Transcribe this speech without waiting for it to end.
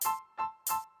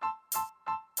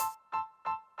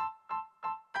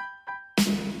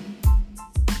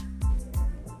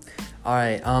All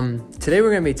right, today we're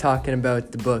going to be talking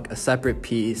about the book, A Separate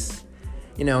Peace.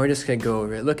 We're just going to go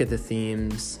over it, look at the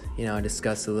themes,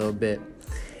 discuss a little bit.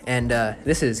 And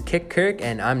this is Kick Kirk,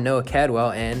 and I'm Noah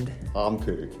Cadwell, and... I'm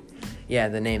Kirk. Yeah,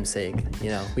 the namesake.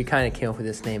 We kind of came up with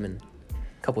this name in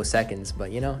a couple of seconds,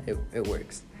 but, it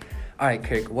works. All right,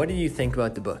 Kirk, what do you think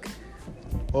about the book?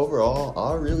 Overall,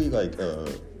 I really like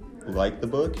the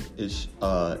book. It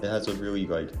has a really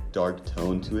dark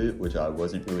tone to it, which I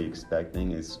wasn't really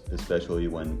expecting, especially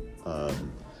when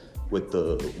with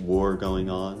the war going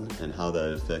on and how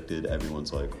that affected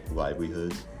everyone's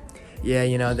livelihoods.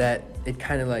 Yeah, that it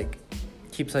kind of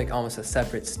keeps almost a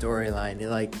separate storyline.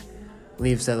 It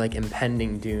leaves that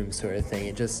impending doom sort of thing.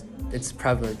 It's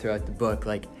prevalent throughout the book.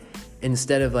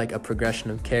 Instead of a progression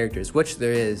of characters, which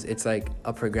there is, it's a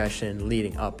progression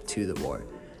leading up to the war.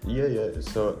 Yeah.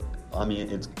 So,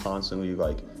 it's constantly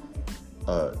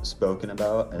spoken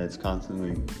about, and it's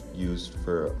constantly used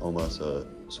for almost a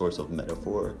source of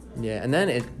metaphor. Yeah, and then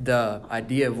the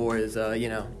idea of war is,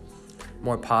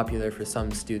 more popular for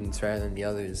some students rather than the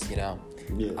others, Yeah.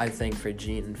 I think for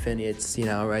Jean and Finney, it's,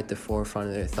 right at the forefront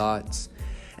of their thoughts.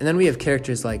 And then we have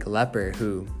characters like Leper,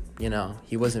 who,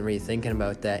 he wasn't really thinking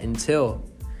about that until,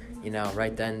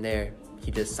 right then and there,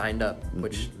 he just signed up,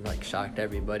 which, shocked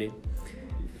everybody.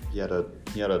 He had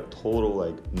a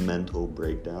total, mental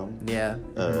breakdown. Yeah.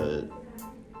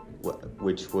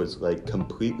 Which was,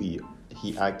 completely...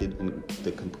 He acted in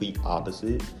the complete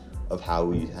opposite of how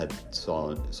we had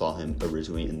saw him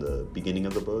originally in the beginning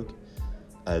of the book,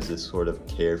 as this sort of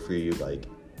carefree,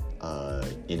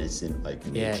 innocent, nature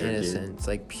Yeah, innocent.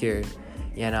 It's, pure.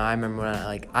 Yeah, I remember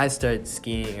when I started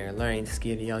skiing or learning to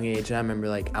ski at a young age, and I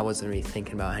remember, I wasn't really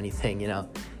thinking about anything,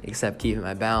 except keeping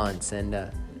my balance, and,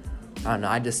 I don't know,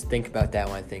 I just think about that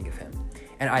when I think of him.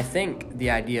 And I think the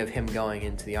idea of him going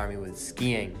into the army with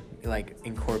skiing,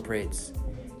 incorporates,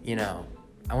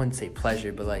 I wouldn't say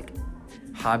pleasure, but,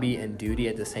 hobby and duty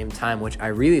at the same time, which I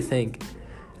really think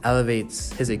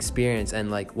elevates his experience and,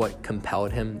 what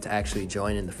compelled him to actually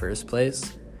join in the first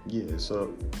place. Yeah,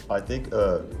 so I think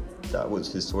that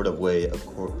was his sort of way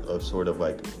of sort of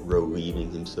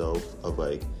relieving himself of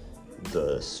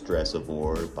the stress of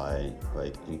war by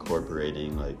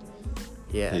incorporating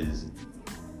his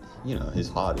his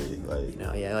hobby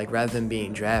rather than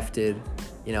being drafted,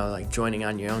 joining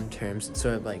on your own terms, it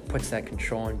sort of puts that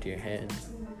control into your hands.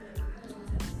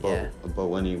 But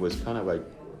when he was kind of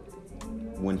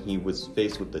when he was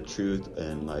faced with the truth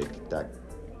and that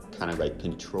kind of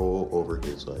control over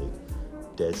his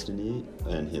destiny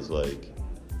and his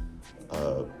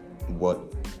what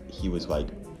he was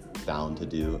bound to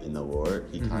do in the war,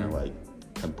 he kind of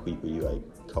completely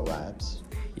collapsed.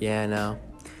 Yeah, I know.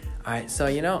 All right, so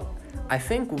I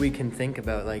think what we can think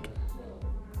about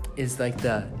is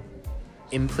the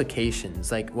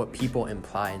implications, what people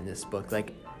imply in this book,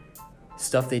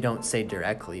 stuff they don't say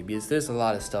directly, because there's a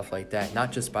lot of stuff like that,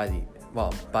 not just by the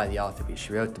author, because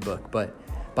she wrote the book, but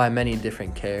by many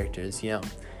different characters,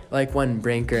 when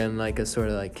Brinker in a sort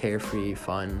of carefree,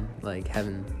 fun,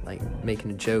 having making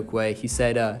a joke way, he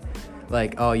said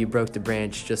oh, you broke the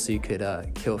branch just so you could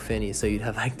kill Finney, so you'd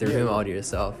have the room all to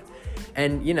yourself.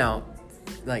 And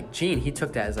Jean, he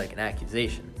took that as an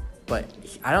accusation, but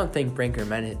I don't think Brinker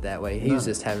meant it that way. He was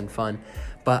just having fun.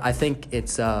 But I think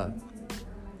it's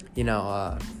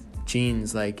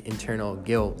Jean's internal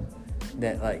guilt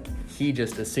that he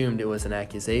just assumed it was an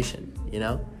accusation,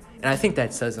 and I think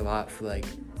that says a lot for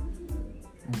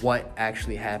what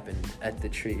actually happened at the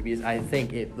tree, because I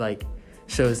think it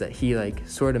shows that he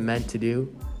sort of meant to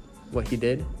do what he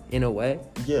did in a way.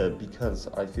 Yeah, because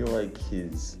I feel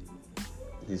his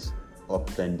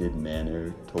offended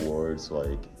manner towards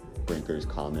Brinker's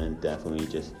comment definitely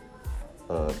just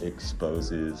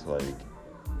exposes his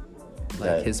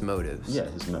motives. Yeah,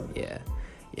 his motives.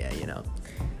 Yeah.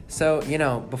 So,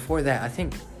 before that, I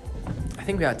think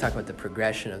we gotta talk about the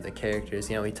progression of the characters.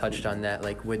 We touched on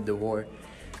that, with the war.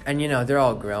 And, they're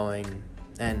all growing.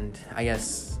 And I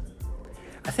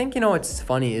think, what's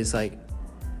funny is, how,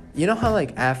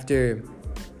 after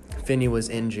Finney was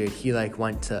injured, he,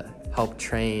 went to help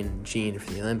train Jean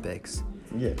for the Olympics.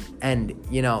 Yeah. And,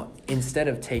 instead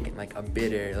of taking, a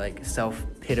bitter,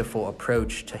 self-pitiful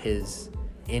approach to his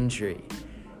injury,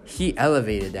 he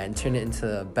elevated that and turned it into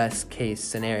the best case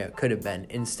scenario it could have been.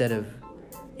 Instead of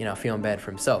feeling bad for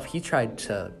himself, he tried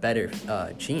to better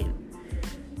Jean,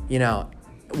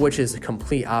 which is a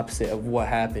complete opposite of what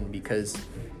happened, because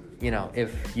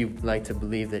if you like to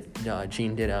believe that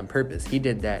Jean did it on purpose, he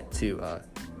did that to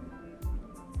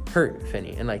hurt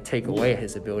Finney and take away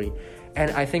his ability.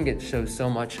 And I think it shows so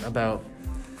much about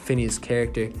Finney's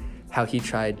character, how he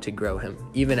tried to grow him,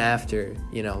 even after,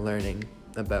 learning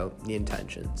about the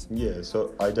intentions. Yeah,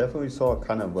 so I definitely saw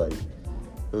kind of like,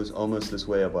 it was almost this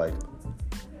way of like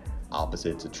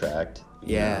opposites attract.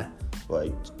 Yeah.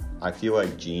 Like, I feel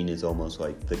like Gene is almost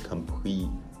like the complete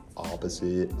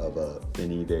opposite of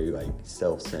Finney, very like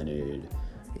self-centered.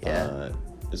 Yeah.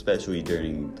 Especially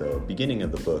during the beginning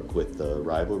of the book with the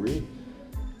rivalry.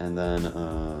 And then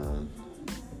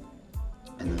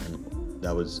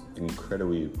that was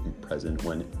incredibly present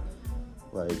when,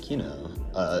 like, he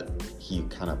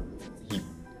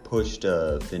pushed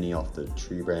Finney off the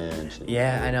tree branch.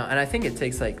 Yeah, I know. And I think it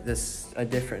takes, like, a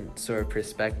different sort of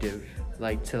perspective,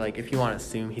 like, to, like, if you want to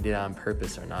assume he did it on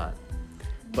purpose or not.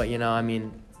 But, I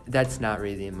mean, that's not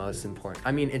really the most important.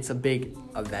 I mean, it's a big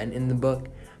event in the book,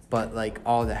 but, like,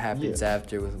 all that happens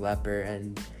after with Leper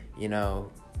and,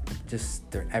 just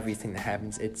everything that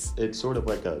happens, it's sort of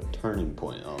like a turning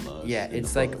point almost. Yeah,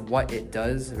 it's like what it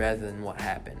does rather than what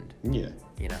happened. Yeah.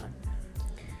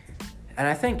 And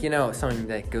I think, something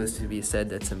that goes to be said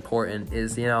that's important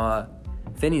is,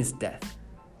 Finney's death.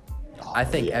 I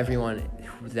think everyone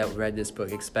that read this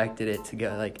book expected it to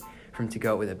go, like, for him to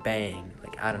go with a bang.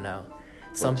 Like, I don't know.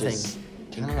 Something.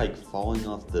 Kind of like falling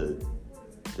off the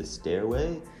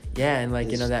stairway. Yeah, and, like,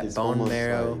 that bone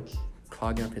marrow like,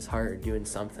 clogging up his heart or doing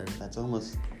something. That's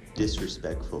almost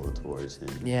disrespectful towards him.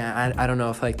 Yeah, I don't know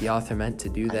if, like, the author meant to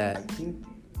do that. I think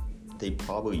they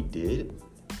probably did,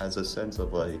 as a sense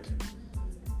of, like,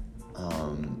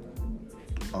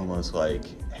 almost like,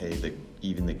 hey,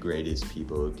 even the greatest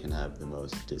people can have the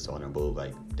most dishonorable,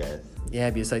 like, death. Yeah,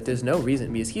 because, like, there's no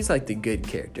reason, because he's, like, the good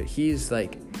character. He's,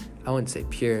 like, I wouldn't say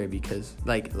pure because,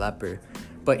 like, Leper,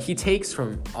 but he takes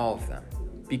from all of them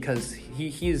because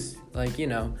he's, like,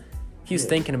 he's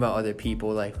thinking about other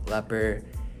people, like Leper,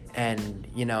 and,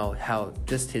 how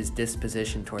just his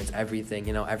disposition towards everything,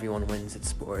 everyone wins at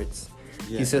sports.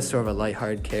 Yeah. He's just sort of a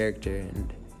lighthearted character.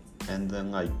 And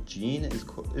then, like, Gene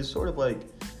is sort of like,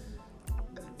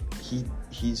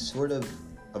 he's sort of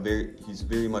he's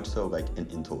very much so like an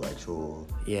intellectual.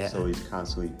 Yeah. So he's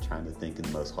constantly trying to think in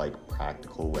the most, like,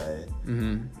 practical way.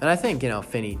 Mm-hmm. And I think,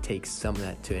 Finney takes some of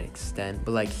that to an extent,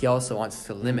 but, like, he also wants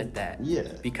to limit that.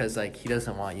 Yeah. Because, like, he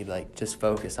doesn't want you to, like, just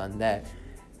focus on that.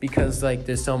 Because, like,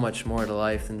 there's so much more to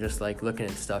life than just, like, looking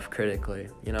at stuff critically,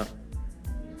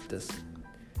 There's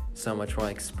so much more,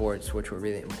 like, sports, which were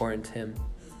really important to him,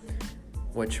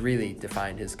 which really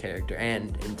defined his character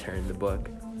and, in turn, the book.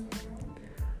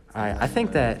 All right, I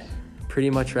think that pretty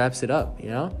much wraps it up,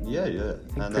 Yeah.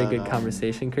 Pretty good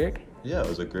conversation, Kirk. Yeah, it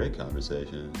was a great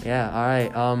conversation. Yeah, all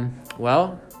right.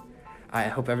 Well, I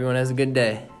hope everyone has a good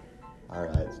day. All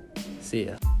right. See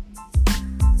ya.